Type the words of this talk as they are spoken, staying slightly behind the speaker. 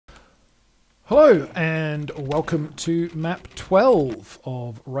Hello and welcome to map 12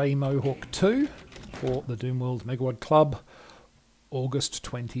 of Mohawk 2 for the Doomworld MegaWAD Club, August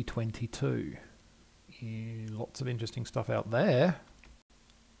 2022. Yeah, lots of interesting stuff out there.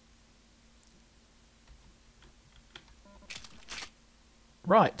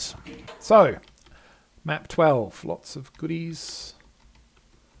 Right, so map 12, lots of goodies.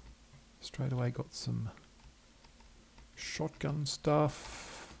 Straight away got some shotgun stuff.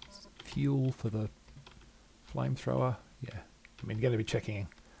 Fuel for the flamethrower. Yeah, I mean, going to be checking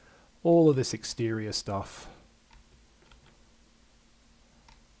all of this exterior stuff.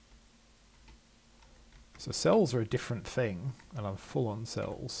 So cells are a different thing, and I'm full on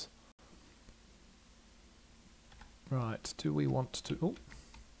cells. Right, do we want to... Oh,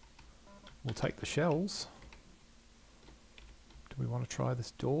 we'll take the shells. Do we want to try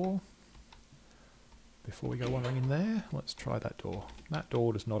this door? Before we go wandering in there, let's try that door. That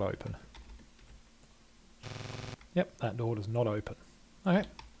door does not open. Yep, that door does not open. Okay.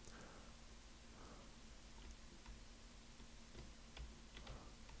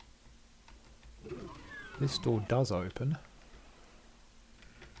 This door does open.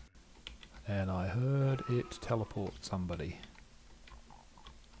 And I heard it teleport somebody.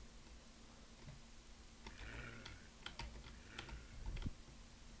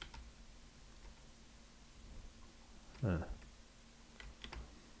 Huh.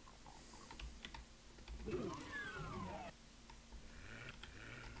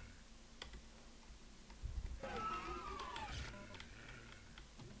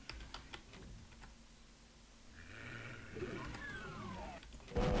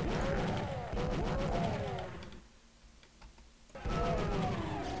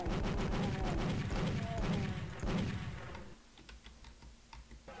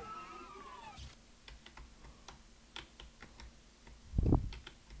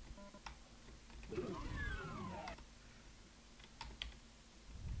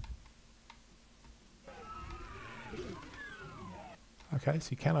 Okay, so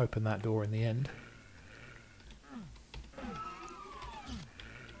you can open that door in the end.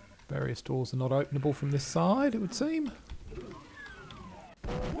 Various doors are not openable from this side, it would seem.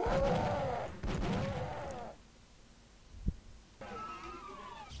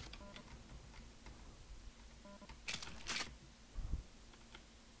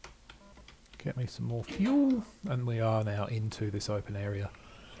 Get me some more fuel, and we are now into this open area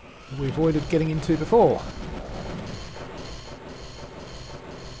that we avoided getting into before.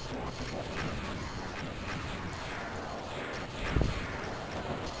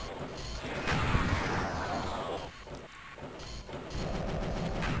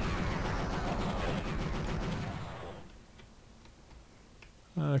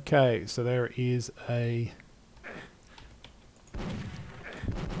 Okay, so there is a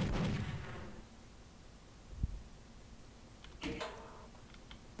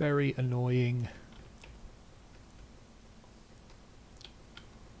very annoying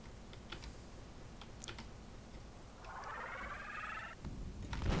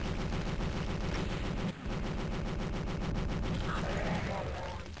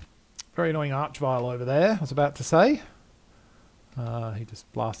archvile over there, I was about to say. He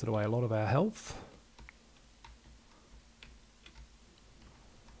just blasted away a lot of our health.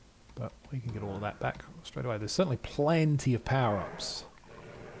 But we can get all of that back straight away. There's certainly plenty of power-ups.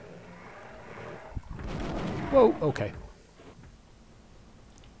 Whoa, okay.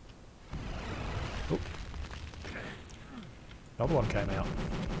 Oh. Another one came out.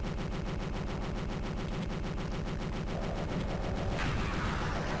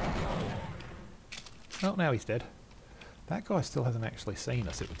 Oh, now he's dead. That guy still hasn't actually seen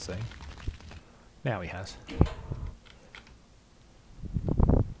us, it would seem. Now he has.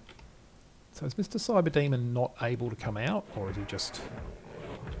 So is Mr. Cyber Demon not able to come out, or is he just...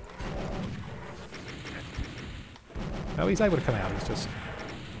 No, he's able to come out, he's just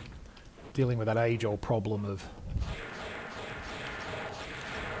dealing with that age-old problem of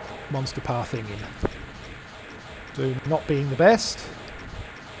monster pathing in Doom not being the best.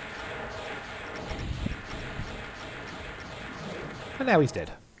 And now he's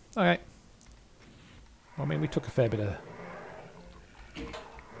dead. Okay. I mean, we took a fair bit of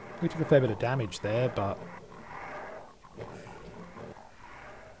damage there, but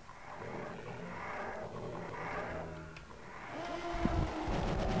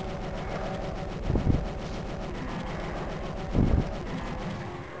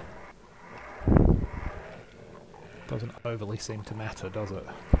doesn't overly seem to matter, does it?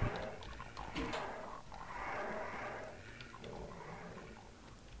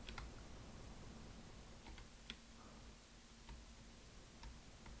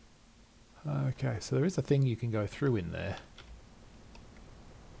 Okay, so there is a thing you can go through in there.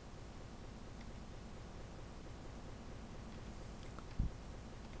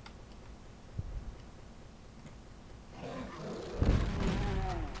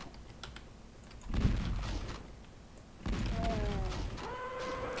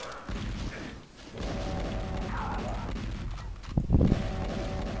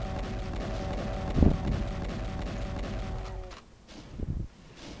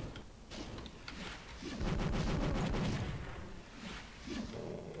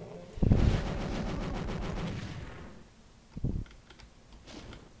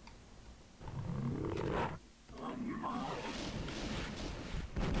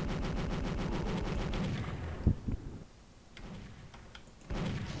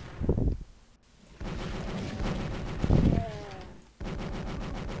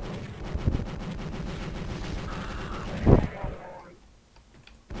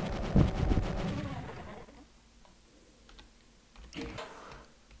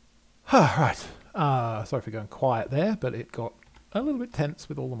 Right. Sorry for going quiet there, but it got a little bit tense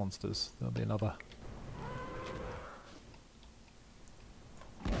with all the monsters. There'll be another.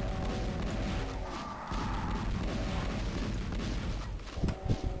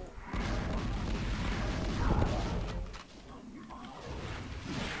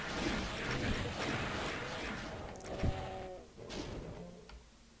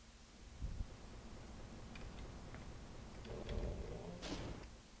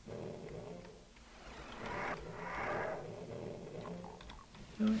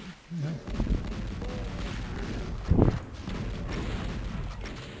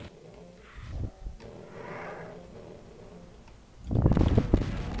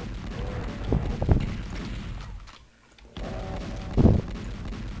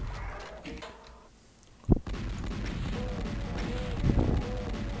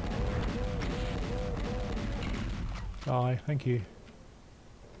 Aye, thank you.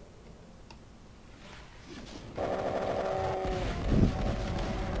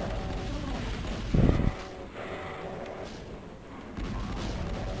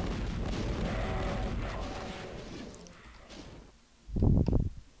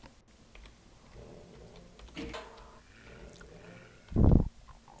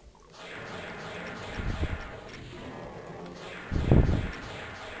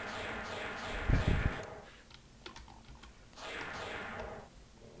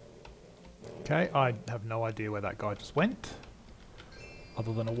 Okay, I have no idea where that guy just went,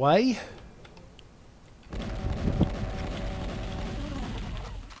 other than away.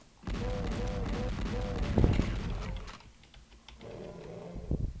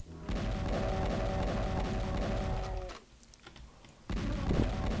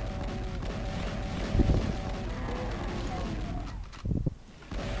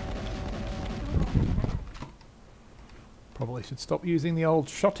 Probably should stop using the old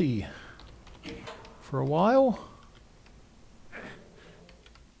shotty for a while.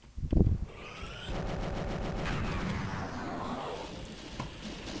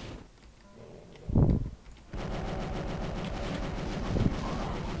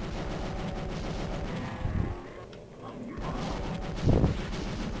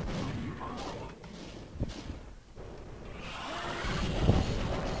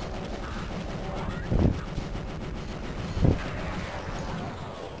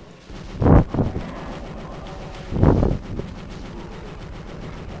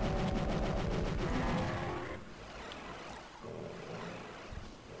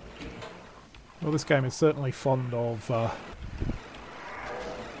 Well, this game is certainly fond of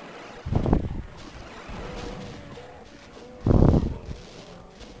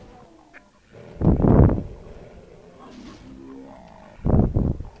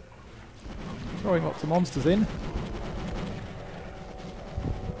throwing lots of monsters in.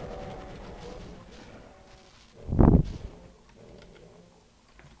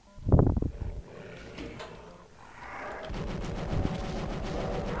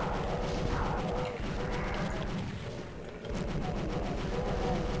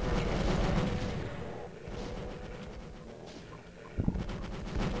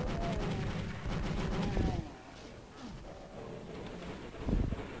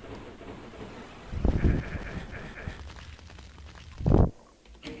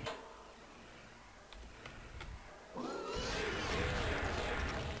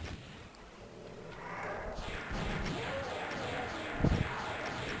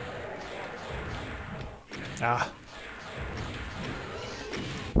 Ah.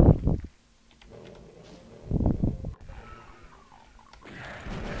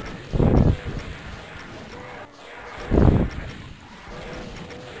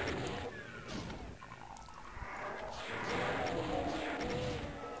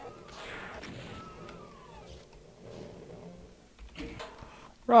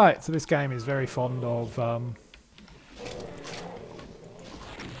 Right, so this game is very fond of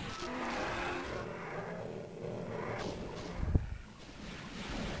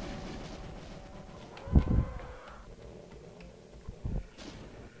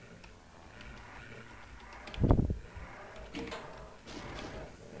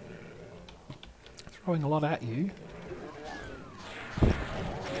throwing a lot at you.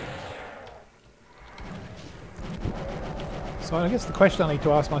 So I guess the question I need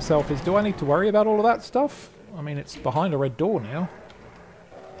to ask myself is, do I need to worry about all of that stuff? I mean, it's behind a red door now.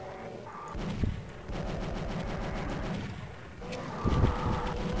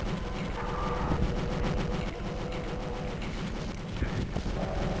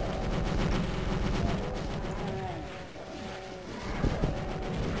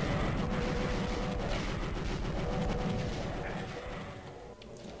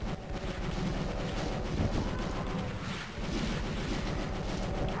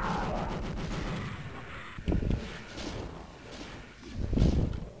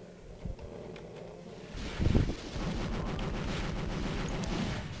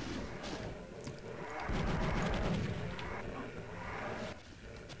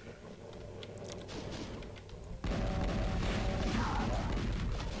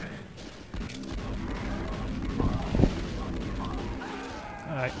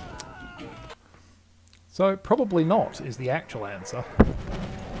 Alright. So, probably not is the actual answer.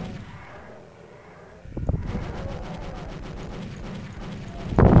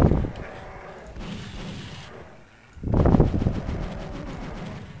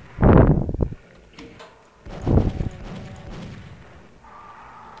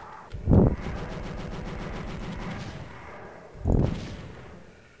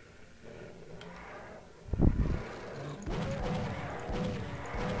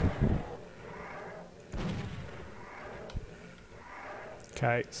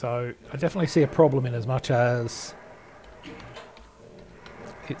 Okay, so I definitely see a problem in as much as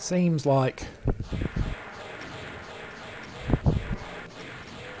it seems like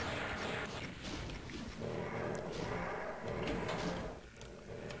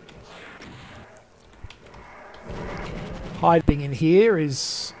hiding in here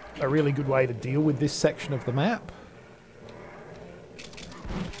is a really good way to deal with this section of the map.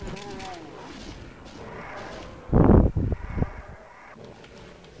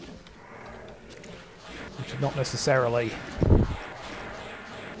 Not necessarily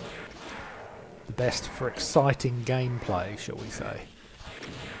the best for exciting gameplay, shall we say.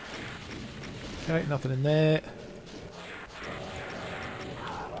 Okay, nothing in there.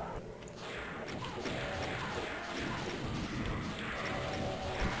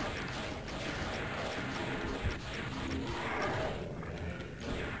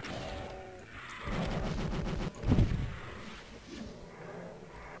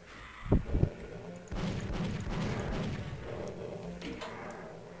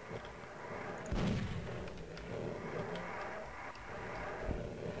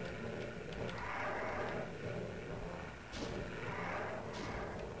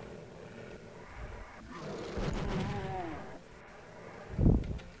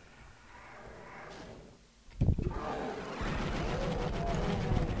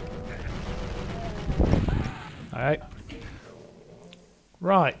 Alright.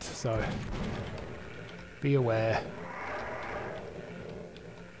 Right, so be aware.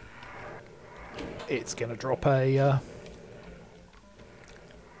 It's going to drop a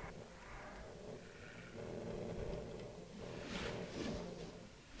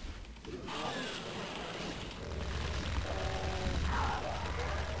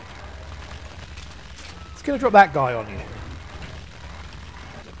it's going to drop that guy on you.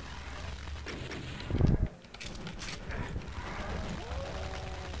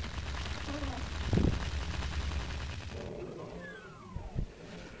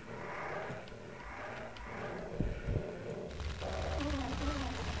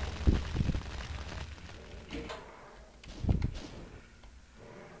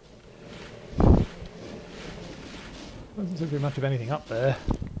 Doesn't seem to be much of anything up there.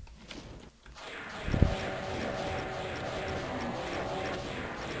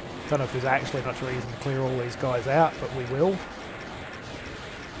 Don't know if there's actually much reason to clear all these guys out, but we will.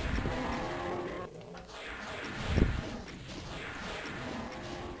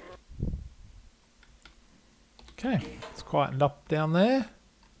 Okay, it's quietened up down there.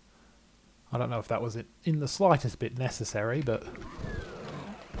 I don't know if that was in the slightest bit necessary, but...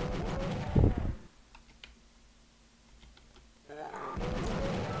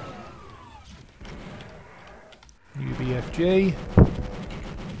 UBFG.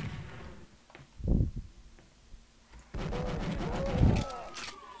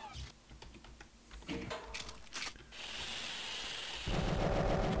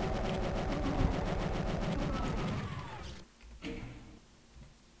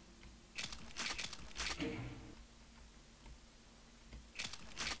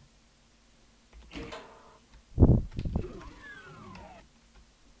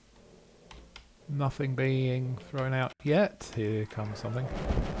 Nothing being thrown out yet. Here comes something.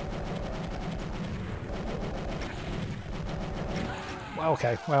 Well,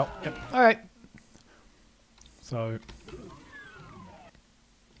 okay, well, yep. Alright. So...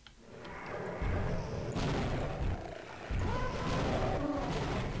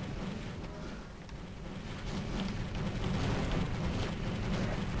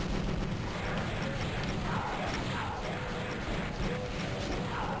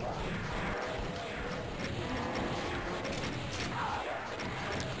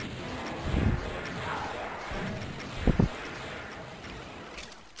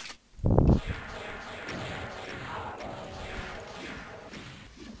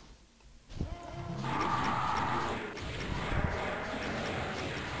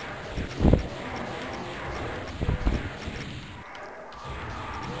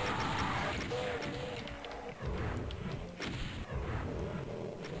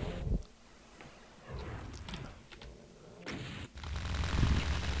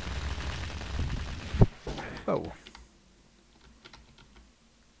 Oh.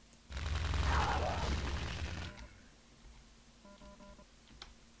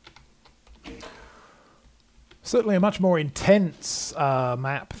 Certainly a much more intense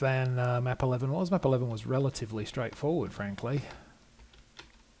map than map 11 was. Map 11 was relatively straightforward, frankly.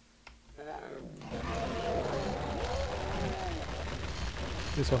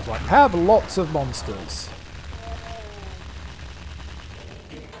 This one's like, have lots of monsters.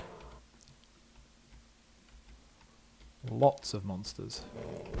 Lots of monsters.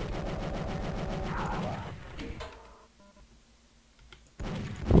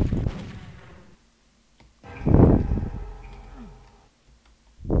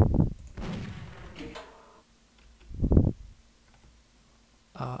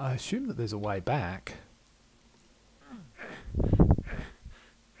 I assume that there's a way back.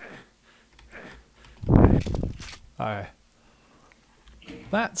 Oh.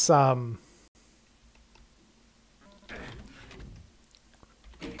 That's, not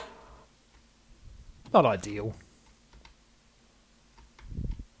ideal.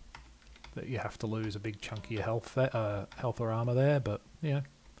 That you have to lose a big chunk of your health or armor there, but, you know,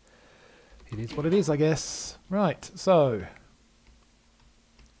 it is what it is, I guess. Right, so...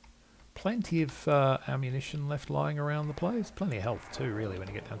 Plenty of ammunition left lying around the place. Plenty of health too, really, when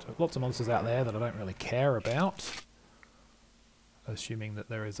you get down to it. Lots of monsters out there that I don't really care about. Assuming that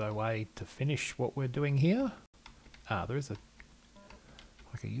there is a way to finish what we're doing here. Ah, there is a...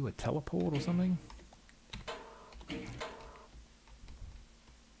 Like, are you a teleport or something?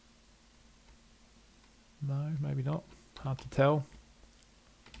 No, maybe not. Hard to tell.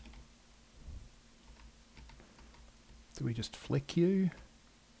 Do we just flick you?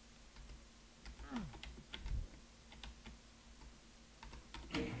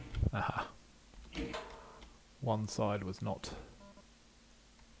 Aha. One side was not.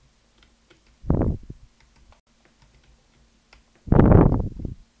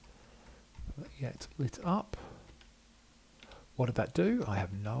 Yeah, it's lit up. What did that do? I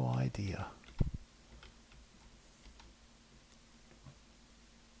have no idea.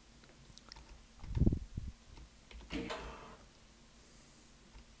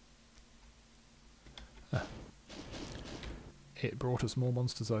 It brought us more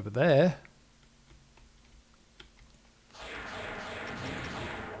monsters over there.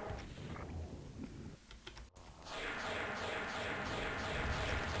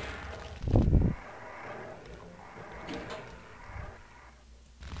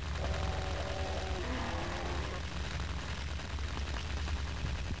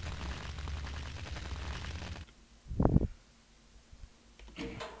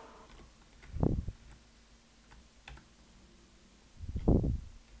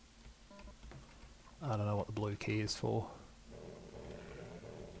 I don't know what the blue key is for.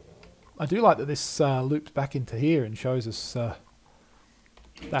 I do like that this looped back into here and shows us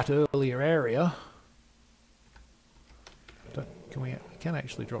that earlier area. We can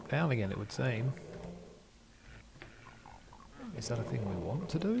actually drop down again, it would seem. Is that a thing we want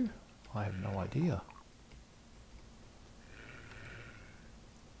to do? I have no idea.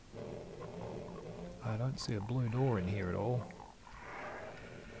 I don't see a blue door in here at all.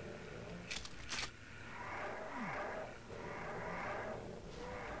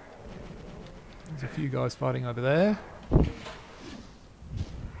 There's a few guys fighting over there.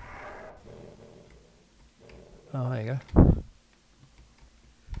 Oh, there you go.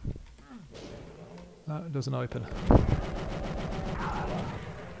 No, it doesn't open. I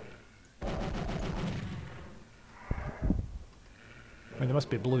mean, there must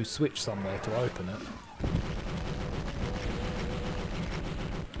be a blue switch somewhere to open it.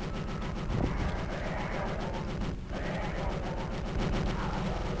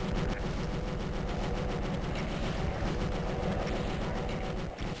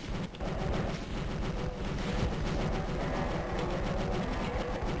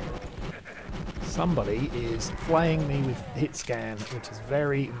 Somebody is flaying me with hit scan, which is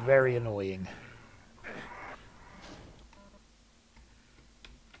very, very annoying.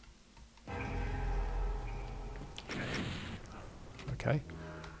 Okay,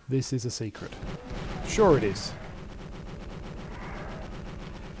 this is a secret. Sure it is.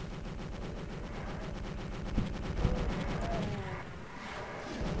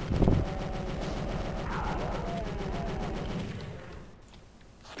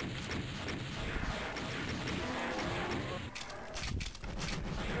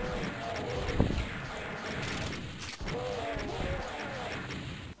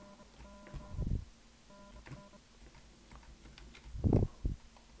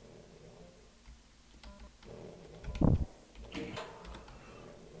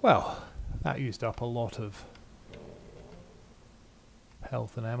 Well, that used up a lot of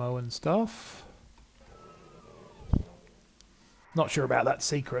health and ammo and stuff. Not sure about that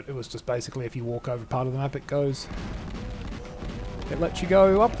secret. It was just basically if you walk over part of the map, it lets you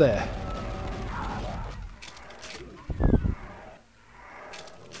go up there.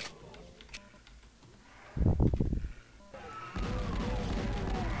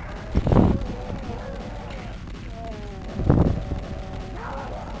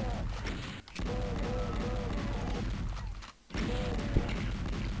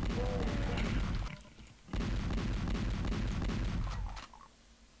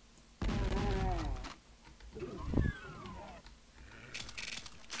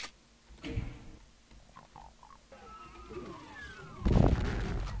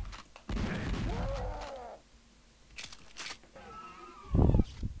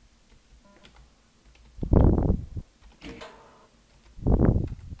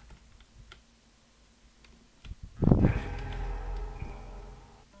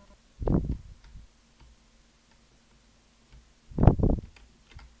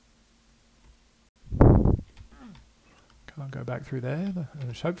 Can't go back through there.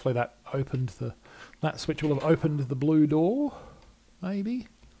 Hopefully that opened that switch will have opened the blue door, maybe.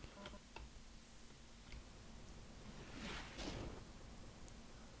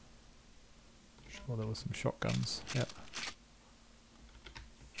 Sure, there were some shotguns. Yep.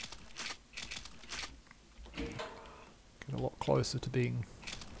 Get a lot closer to being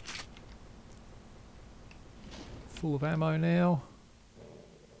full of ammo now.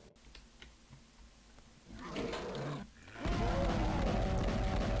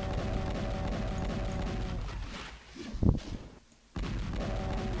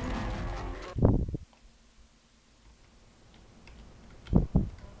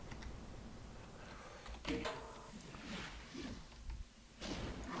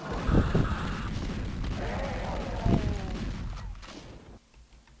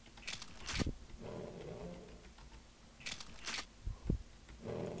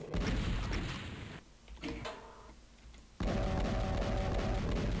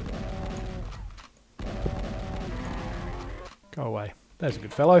 Go away. There's a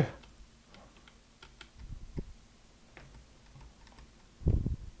good fellow.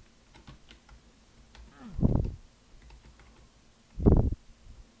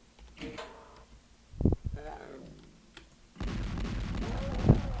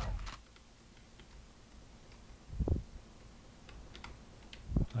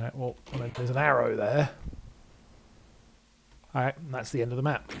 Alright, well, there's an arrow there. Alright, and that's the end of the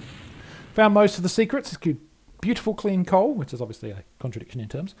map. Found most of the secrets. It's good. Beautiful clean coal, which is obviously a contradiction in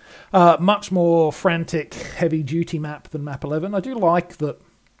terms. Much more frantic, heavy-duty map than map 11. I do like that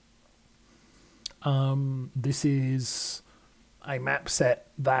this is a map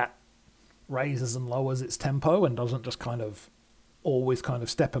set that raises and lowers its tempo and doesn't just always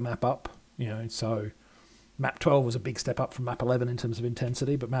step a map up. You know, so map 12 was a big step up from map 11 in terms of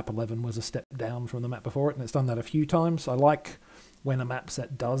intensity, but map 11 was a step down from the map before it, and it's done that a few times. I like when a map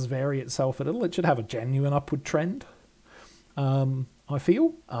set does vary itself a little. It should have a genuine upward trend, I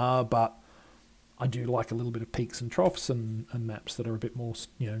feel. But I do like a little bit of peaks and troughs and maps that are a bit more,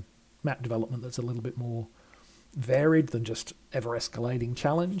 map development that's a little bit more varied than just ever-escalating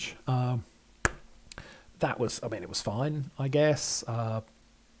challenge. That was, it was fine, I guess.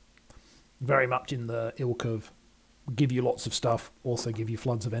 Very much in the ilk of give you lots of stuff, also give you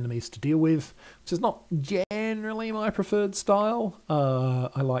floods of enemies to deal with, which is not generally my preferred style.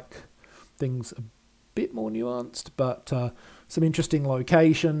 I like things a bit more nuanced, but some interesting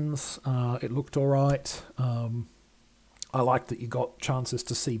locations. It looked alright. I like that you got chances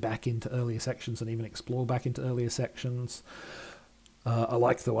to see back into earlier sections and even explore back into earlier sections. I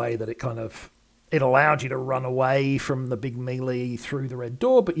like the way that it allowed you to run away from the big melee through the red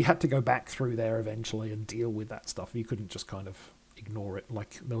door, but you had to go back through there eventually and deal with that stuff. You couldn't just ignore it.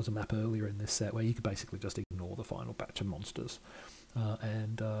 Like there was a map earlier in this set where you could basically just ignore the final batch of monsters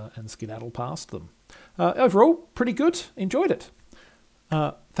and skedaddle past them. Overall, pretty good. Enjoyed it.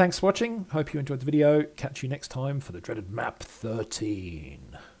 Thanks for watching. Hope you enjoyed the video. Catch you next time for the dreaded map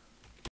 13.